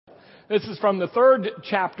This is from the 3rd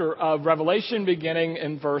chapter of Revelation, beginning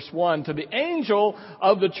in verse 1. To the angel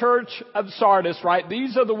of the church of Sardis, write,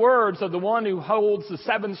 these are the words of the one who holds the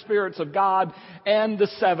 7 spirits of God and the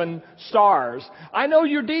 7 stars. I know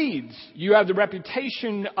your deeds. You have the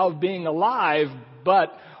reputation of being alive,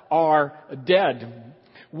 but are dead.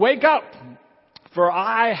 Wake up, for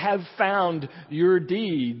I have found your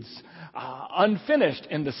deeds unfinished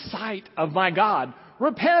in the sight of my God.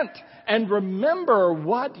 Repent and remember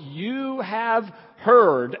what you have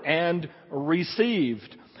heard and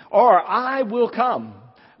received. Or I will come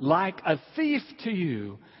like a thief to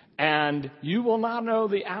you, and you will not know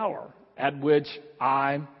the hour at which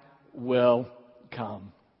I will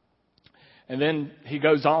come. And then he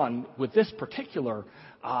goes on with this particular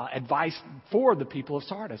advice for the people of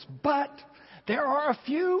Sardis. But there are a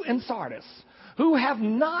few in Sardis who have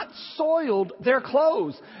not soiled their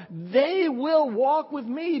clothes. They will walk with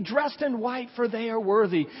me dressed in white, for they are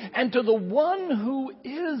worthy. And to the one who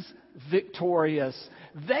is victorious,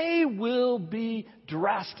 they will be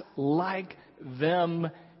dressed like them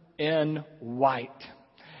in white.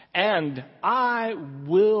 And I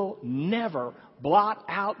will never blot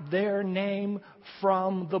out their name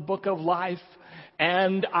from the book of life,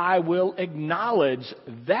 and I will acknowledge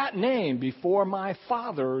that name before my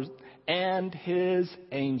Father and His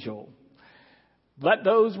angel. Let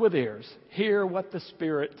those with ears hear what the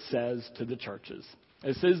Spirit says to the churches.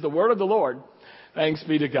 This is the word of the Lord. Thanks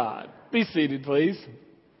be to God. Be seated, please.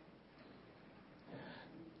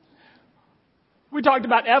 We talked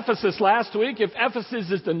about Ephesus last week. If Ephesus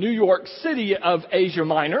is the New York City of Asia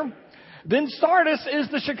Minor, then Sardis is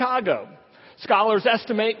the Chicago. Scholars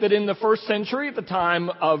estimate that in the first century, at the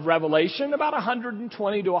time of Revelation, about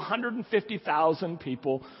 120 to 150,000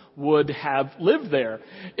 people would have lived there.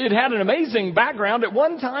 It had an amazing background. At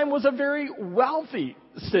one time was a very wealthy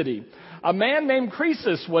city. A man named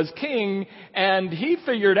Croesus was king, and he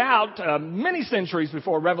figured out many centuries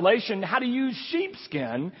before Revelation how to use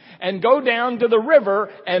sheepskin and go down to the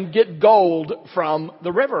river and get gold from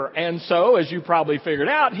the river. And so, as you probably figured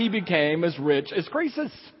out, he became as rich as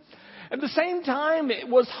Croesus. At the same time, it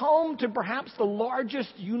was home to perhaps the largest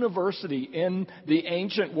university in the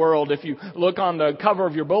ancient world. If you look on the cover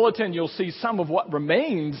of your bulletin, you'll see some of what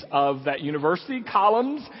remains of that university,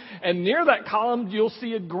 columns. And near that column, you'll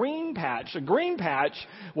see a green patch. A green patch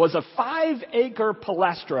was a 5-acre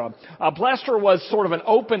palestra. A palestra was sort of an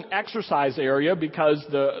open exercise area because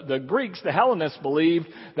the Greeks, the Hellenists, believed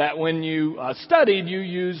that when you studied, you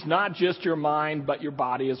used not just your mind, but your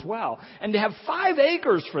body as well. And to have 5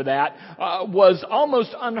 acres for that was almost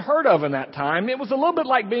unheard of in that time. It was a little bit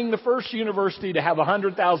like being the first university to have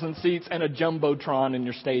 100,000 seats and a jumbotron in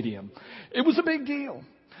your stadium. It was a big deal.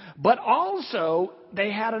 But also,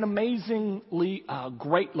 they had an amazingly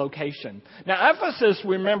great location. Now, Ephesus,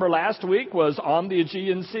 we remember last week, was on the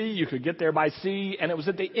Aegean Sea. You could get there by sea, and it was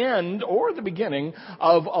at the end or the beginning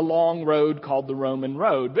of a long road called the Roman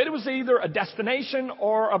Road. But it was either a destination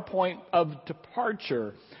or a point of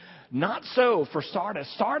departure. Not so for Sardis.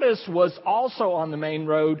 Sardis was also on the main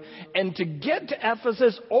road, and to get to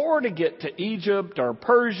Ephesus or to get to Egypt or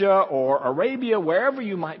Persia or Arabia, wherever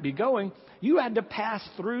you might be going, you had to pass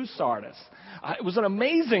through Sardis. It was an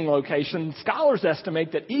amazing location. Scholars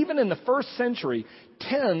estimate that even in the first century,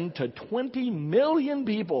 10 to 20 million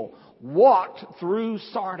people walked through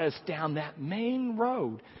Sardis down that main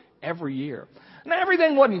road every year. Now,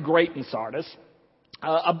 everything wasn't great in Sardis.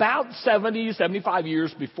 About 75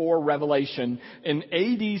 years before Revelation, in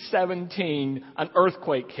AD 17, an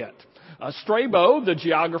earthquake hit. Strabo, the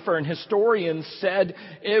geographer and historian, said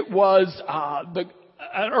it was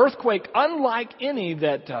an earthquake unlike any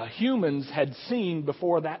that humans had seen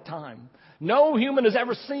before that time. No human has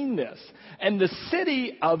ever seen this. And the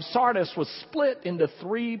city of Sardis was split into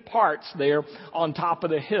 3 parts there on top of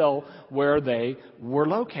the hill where they were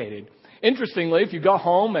located. Interestingly, if you go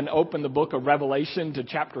home and open the book of Revelation to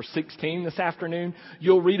chapter 16 this afternoon,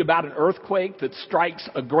 you'll read about an earthquake that strikes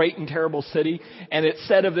a great and terrible city. And it's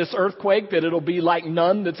said of this earthquake that it'll be like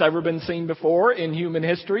none that's ever been seen before in human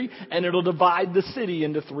history, and it'll divide the city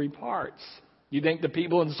into 3 parts. You think the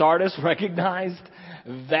people in Sardis recognized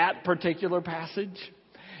that particular passage?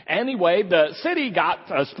 Anyway, the city got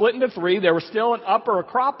split into 3. There was still an upper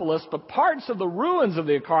Acropolis, but parts of the ruins of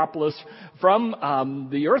the Acropolis from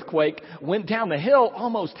the earthquake went down the hill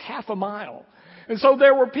almost half a mile. And so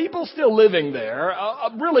there were people still living there,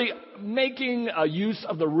 really making use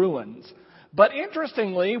of the ruins. But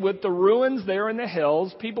interestingly, with the ruins there in the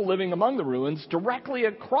hills, people living among the ruins, directly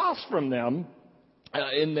across from them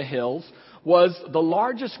in the hills was the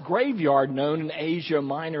largest graveyard known in Asia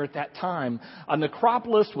Minor at that time, a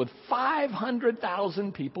necropolis with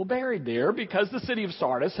 500,000 people buried there because the city of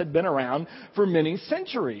Sardis had been around for many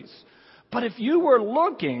centuries. But if you were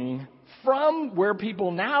looking from where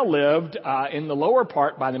people now lived in the lower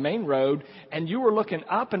part by the main road, and you were looking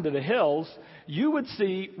up into the hills, you would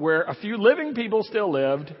see where a few living people still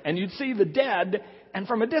lived, and you'd see the dead, and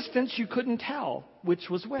from a distance you couldn't tell which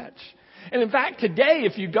was which. And in fact, today,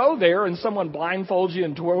 if you go there and someone blindfolds you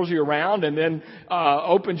and twirls you around and then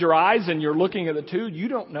opens your eyes and you're looking at the two, you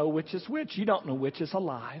don't know which is which. You don't know which is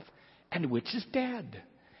alive and which is dead.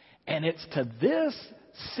 And it's to this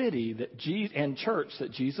city and church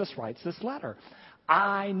that Jesus writes this letter.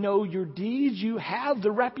 I know your deeds. You have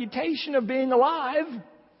the reputation of being alive,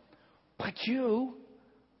 but you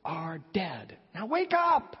are dead. Now wake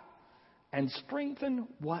up and strengthen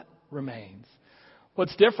what remains.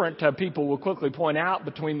 What's different, people will quickly point out,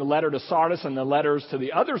 between the letter to Sardis and the letters to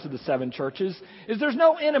the others of the 7 churches, is there's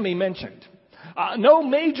no enemy mentioned. No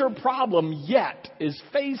major problem yet is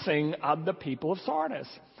facing the people of Sardis.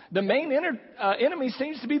 The main enemy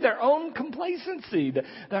seems to be their own complacency,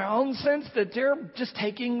 their own sense that they're just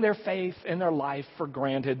taking their faith and their life for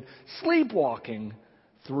granted, sleepwalking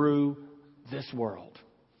through this world.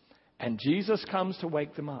 And Jesus comes to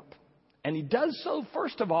wake them up. And he does so,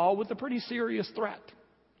 first of all, with a pretty serious threat.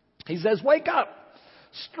 He says, wake up,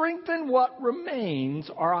 strengthen what remains,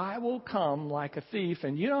 or I will come like a thief,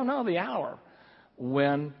 and you don't know the hour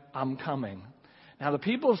when I'm coming. Now, the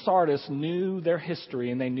people of Sardis knew their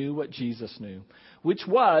history, and they knew what Jesus knew, which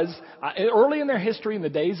was, early in their history, in the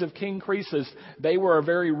days of King Croesus, they were a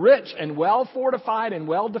very rich and well-fortified and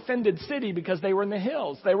well-defended city because they were in the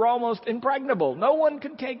hills. They were almost impregnable. No one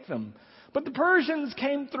could take them. But the Persians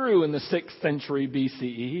came through in the 6th century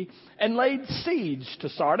BCE and laid siege to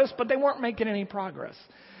Sardis, but they weren't making any progress.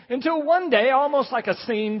 Until one day, almost like a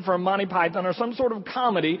scene from Monty Python or some sort of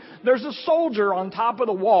comedy, there's a soldier on top of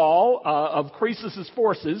the wall of Croesus'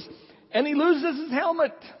 forces, and he loses his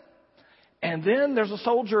helmet. And then there's a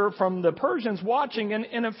soldier from the Persians watching, and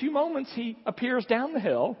in a few moments he appears down the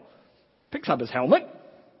hill, picks up his helmet,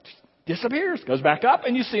 disappears, goes back up,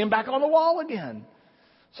 and you see him back on the wall again.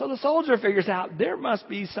 So the soldier figures out there must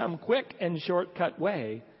be some quick and shortcut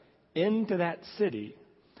way into that city.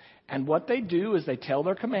 And what they do is they tell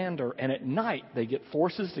their commander, and at night they get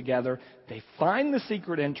forces together, they find the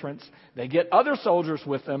secret entrance, they get other soldiers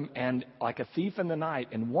with them, and like a thief in the night,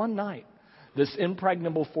 in one night, this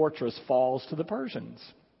impregnable fortress falls to the Persians.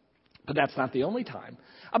 But that's not the only time.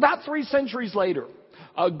 About 3 centuries later,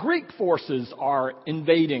 Greek forces are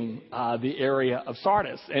invading the area of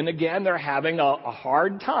Sardis. And again, they're having a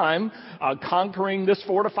hard time conquering this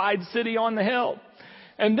fortified city on the hill.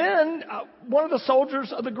 And then one of the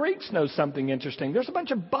soldiers of the Greeks knows something interesting. There's a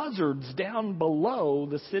bunch of buzzards down below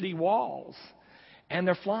the city walls, and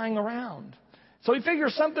they're flying around. So he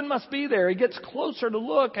figures something must be there. He gets closer to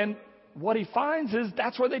look, and what he finds is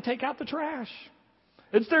that's where they take out the trash.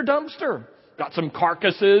 It's their dumpster. Got some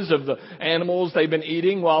carcasses of the animals they've been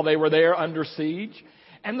eating while they were there under siege.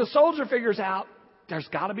 And the soldier figures out there's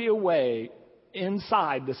got to be a way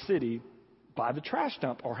inside the city by the trash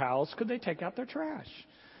dump, or how else could they take out their trash?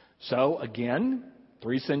 So again,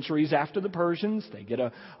 3 centuries after the Persians, they get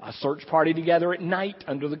a search party together at night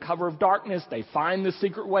under the cover of darkness. They find the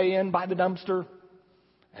secret way in by the dumpster,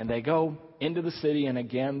 and they go into the city, and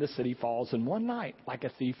again the city falls in one night like a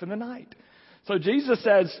thief in the night. So Jesus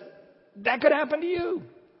says, that could happen to you.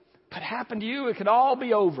 Could happen to you. It could all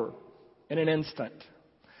be over in an instant.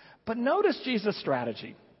 But notice Jesus'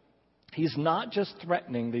 strategy. He's not just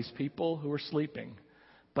threatening these people who are sleeping,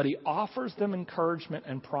 but he offers them encouragement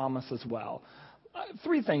and promise as well.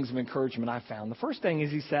 3 things of encouragement I found. The first thing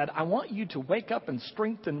is he said, I want you to wake up and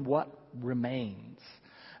strengthen what remains.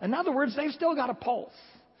 In other words, they've still got a pulse.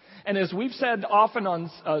 And as we've said often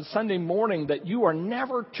on Sunday morning, that you are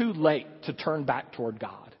never too late to turn back toward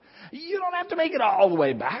God. You don't have to make it all the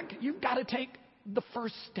way back. You've got to take the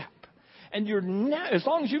first step. And as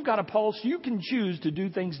long as you've got a pulse, you can choose to do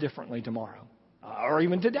things differently tomorrow or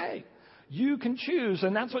even today. You can choose.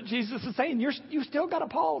 And that's what Jesus is saying. You've still got a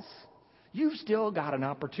pulse. You've still got an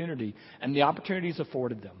opportunity. And the opportunity is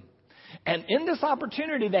afforded them. And in this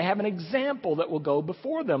opportunity, they have an example that will go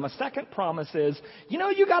before them. A second promise is,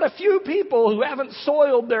 you got a few people who haven't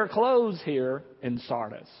soiled their clothes here in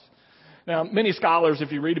Sardis. Now, many scholars,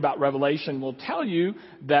 if you read about Revelation, will tell you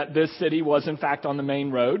that this city was, in fact, on the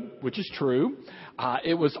main road, which is true.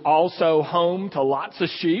 It was also home to lots of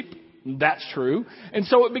sheep. That's true. And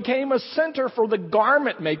so it became a center for the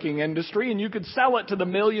garment making industry, and you could sell it to the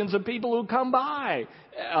millions of people who come by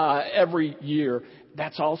every year.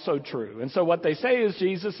 that's also true. And so what they say is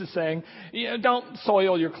Jesus is saying, don't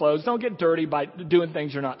soil your clothes. Don't get dirty by doing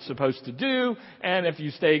things you're not supposed to do. And if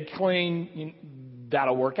you stay clean,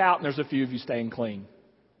 that'll work out. And there's a few of you staying clean.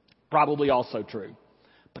 Probably also true.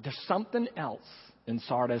 But there's something else in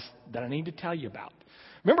Sardis that I need to tell you about.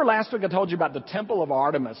 Remember last week I told you about the Temple of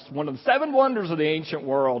Artemis, one of the 7 wonders of the ancient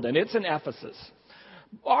world, and it's in Ephesus.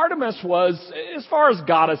 Artemis was, as far as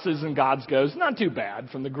goddesses and gods goes, not too bad.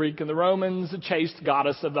 From the Greek and the Romans, a chaste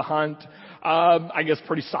goddess of the hunt. I guess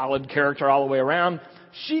pretty solid character all the way around.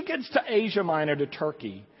 She gets to Asia Minor, to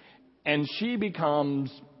Turkey, and she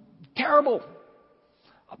becomes terrible,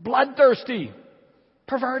 bloodthirsty,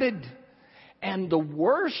 perverted. And the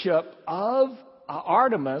worship of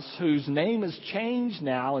Artemis, whose name is changed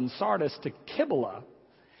now in Sardis to Kibbalah,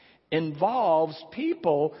 involves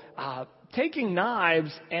people taking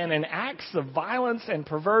knives and in acts of violence and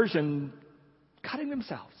perversion, cutting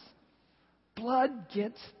themselves. Blood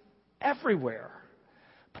gets everywhere.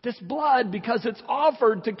 But this blood, because it's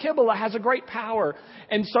offered to Kibbalah, has a great power.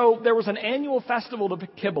 And so there was an annual festival to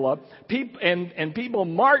Kibbalah, and people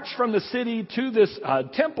marched from the city to this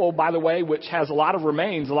temple, by the way, which has a lot of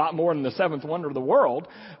remains, a lot more than the 7th wonder of the world,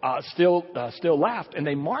 still left. And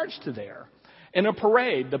they marched to there in a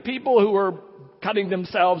parade. The people who are cutting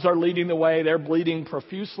themselves are leading the way. They're bleeding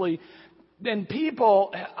profusely. Then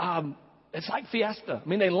people, it's like fiesta. I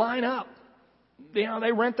mean, they line up.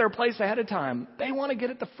 They rent their place ahead of time. They want to get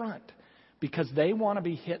at the front because they want to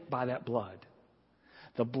be hit by that blood.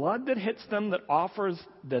 The blood that hits them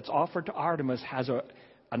that's offered to Artemis has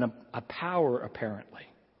a power, apparently,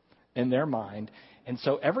 in their mind. And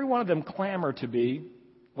so every one of them clamor to be,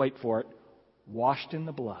 wait for it, washed in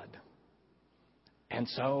the blood. And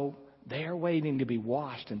so they are waiting to be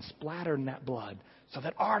washed and splattered in that blood so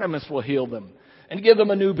that Artemis will heal them and give them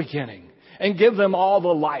a new beginning and give them all the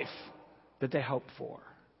life that they hope for.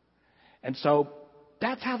 And so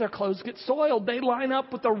that's how their clothes get soiled. They line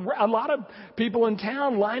up with a lot of people in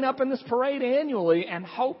town line up in this parade annually and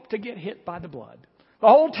hope to get hit by the blood. The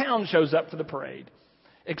whole town shows up for the parade,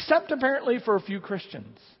 except apparently for a few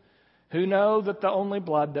Christians who know that the only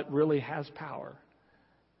blood that really has power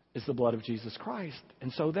is the blood of Jesus Christ.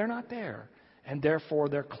 And so they're not there. And therefore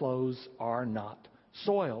their clothes are not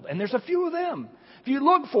soiled. And there's a few of them. If you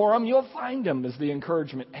look for them, you'll find them, is the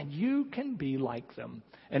encouragement. And you can be like them.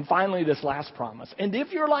 And finally, this last promise. And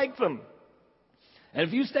if you're like them, and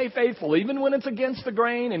if you stay faithful, even when it's against the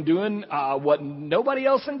grain and doing what nobody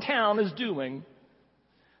else in town is doing,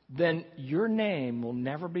 then your name will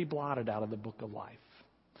never be blotted out of the book of life.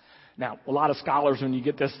 Now, a lot of scholars, when you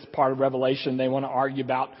get this part of Revelation, they want to argue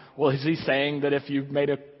about, well, is he saying that if you've made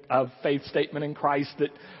a faith statement in Christ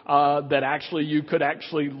that actually you could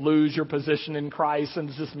actually lose your position in Christ? And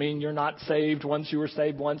does this mean you're not saved once you were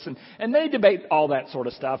saved once? And they debate all that sort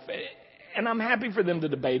of stuff. And I'm happy for them to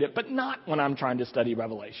debate it, but not when I'm trying to study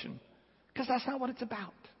Revelation. Because that's not what it's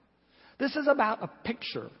about. This is about a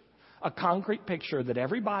picture, a concrete picture that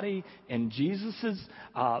everybody in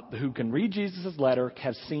who can read Jesus' letter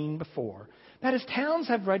has seen before. That is, towns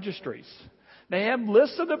have registries. They have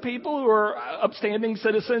lists of the people who are upstanding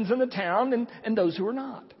citizens in the town and those who are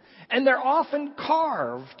not. And they're often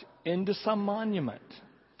carved into some monument.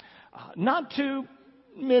 Not too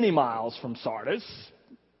many miles from Sardis,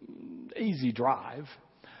 easy drive,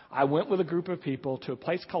 I went with a group of people to a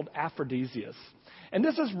place called Aphrodisias. And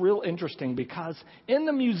this is real interesting because in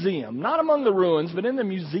the museum, not among the ruins, but in the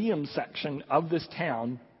museum section of this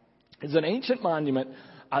town, is an ancient monument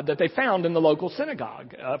that they found in the local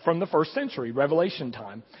synagogue from the 1st century, Revelation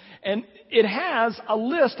time. And it has a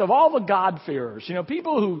list of all the God-fearers,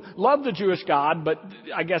 people who loved the Jewish God, but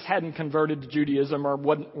I guess hadn't converted to Judaism or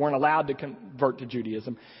weren't allowed to convert to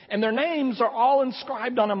Judaism. And their names are all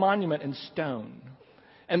inscribed on a monument in stone.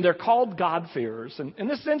 And they're called God-fearers. And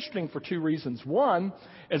this is interesting for 2 reasons. One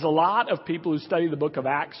is a lot of people who study the book of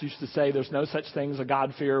Acts used to say there's no such thing as a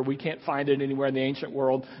God-fearer. We can't find it anywhere in the ancient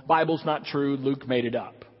world. Bible's not true. Luke made it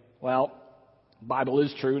up. Well, the Bible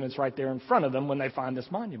is true, and it's right there in front of them when they find this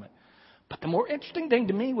monument. But the more interesting thing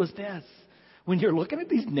to me was this. When you're looking at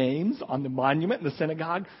these names on the monument in the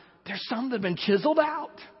synagogue, there's some that have been chiseled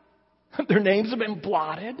out. Their names have been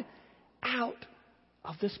blotted out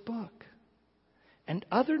of this book. And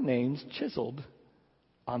other names chiseled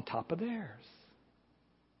on top of theirs.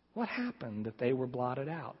 What happened that they were blotted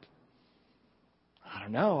out? I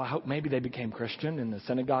don't know. I hope maybe they became Christian and the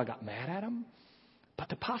synagogue got mad at them. But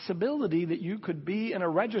the possibility that you could be in a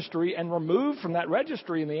registry and removed from that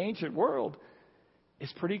registry in the ancient world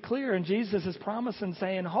is pretty clear. And Jesus is promising,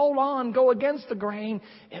 saying, hold on, go against the grain.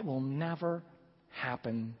 It will never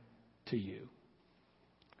happen to you.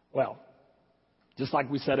 Well, Just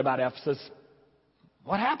like we said about Ephesus,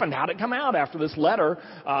 what happened? How did it come out after this letter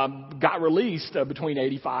got released between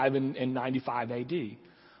 85 and 95 A.D.?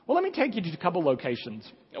 Well, let me take you to a couple locations.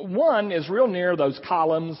 One is real near those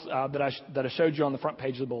columns that I showed you on the front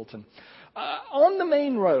page of the bulletin. On the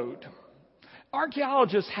main road,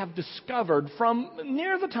 archaeologists have discovered from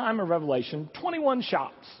near the time of Revelation 21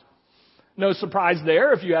 shops. No surprise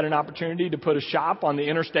there. If you had an opportunity to put a shop on the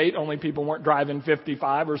interstate, only people weren't driving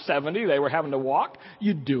 55 or 70, they were having to walk,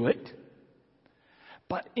 you'd do it.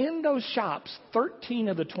 But in those shops, 13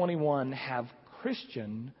 of the 21 have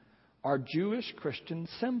Christian or Jewish Christian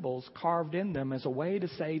symbols carved in them as a way to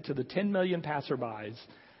say to the 10 million passerbys,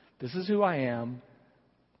 this is who I am,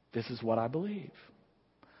 this is what I believe.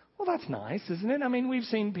 Well, that's nice, isn't it? I mean, we've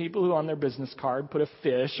seen people who on their business card put a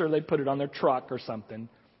fish or they put it on their truck or something.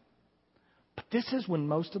 But this is when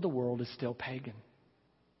most of the world is still pagan.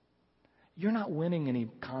 You're not winning any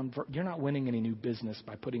new business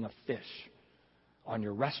by putting a fish on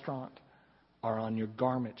your restaurant or on your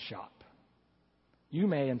garment shop. You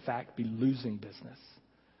may, in fact, be losing business.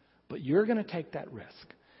 But you're going to take that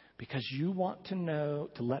risk because you want to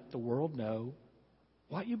let the world know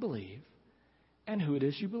what you believe and who it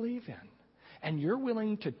is you believe in. And you're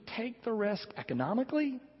willing to take the risk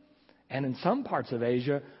economically and in some parts of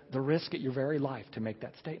Asia, the risk at your very life to make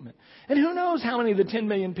that statement. And who knows how many of the 10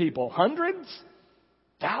 million people, hundreds,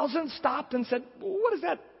 thousands, stopped and said, what does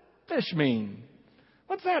that fish mean?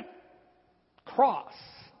 What's that cross?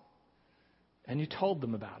 And you told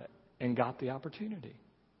them about it and got the opportunity.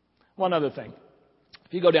 One other thing.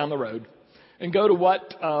 If you go down the road and go to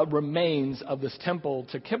what remains of this temple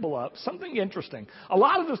to Kibbalah, something interesting. A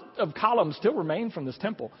lot of columns still remain from this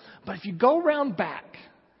temple. But if you go around back,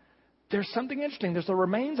 there's something interesting. There's the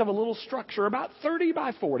remains of a little structure about 30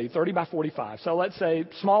 by 40, 30 by 45. So let's say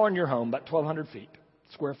smaller than your home, about 1,200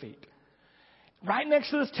 square feet. Right next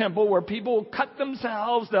to this temple where people cut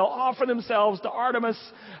themselves, they'll offer themselves to Artemis.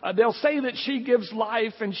 They'll say that she gives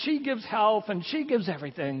life and she gives health and she gives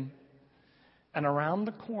everything. And around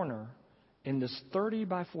the corner in this 30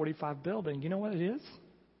 by 45 building, you know what it is?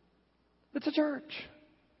 It's a church.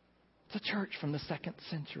 It's a church from the 2nd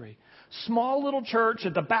century. Small little church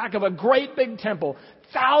at the back of a great big temple.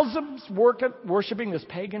 Thousands worshiping this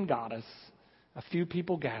pagan goddess. A few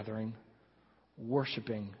people gathering,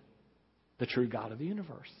 worshiping the true God of the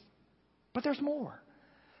universe. But there's more.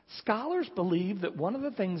 Scholars believe that one of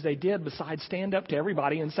the things they did besides stand up to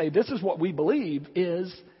everybody and say, this is what we believe,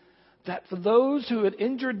 is that for those who had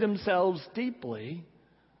injured themselves deeply,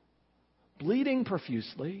 bleeding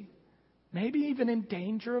profusely, maybe even in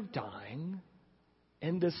danger of dying,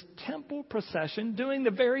 in this temple procession, doing the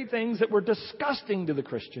very things that were disgusting to the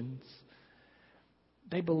Christians,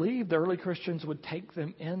 they believed the early Christians would take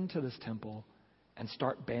them into this temple and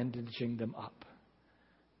start bandaging them up,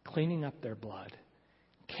 cleaning up their blood,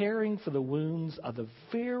 caring for the wounds of the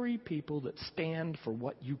very people that stand for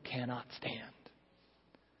what you cannot stand.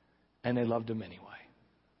 And they loved them anyway.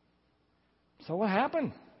 So what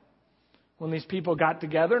happened? When these people got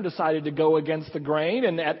together and decided to go against the grain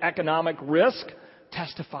and at economic risk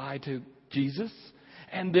testify to Jesus,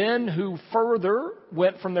 and then who further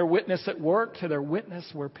went from their witness at work to their witness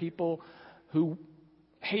where people who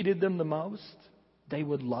hated them the most, they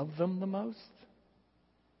would love them the most.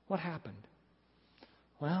 What happened?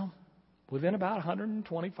 Well, within about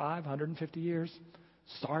 125, 150 years,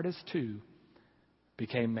 Sardis too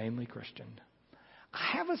became mainly Christian.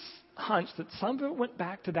 I have a hunch that some of it went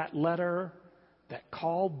back to that letter that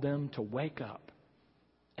called them to wake up.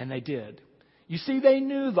 And they did. You see, they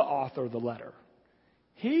knew the author of the letter.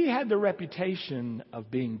 He had the reputation of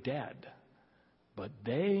being dead. But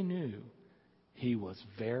they knew he was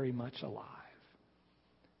very much alive.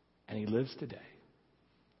 And he lives today.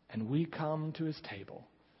 And we come to his table,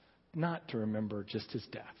 not to remember just his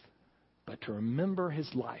death, but to remember his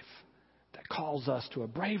life that calls us to a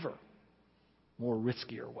braver, more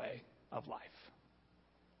riskier way of life.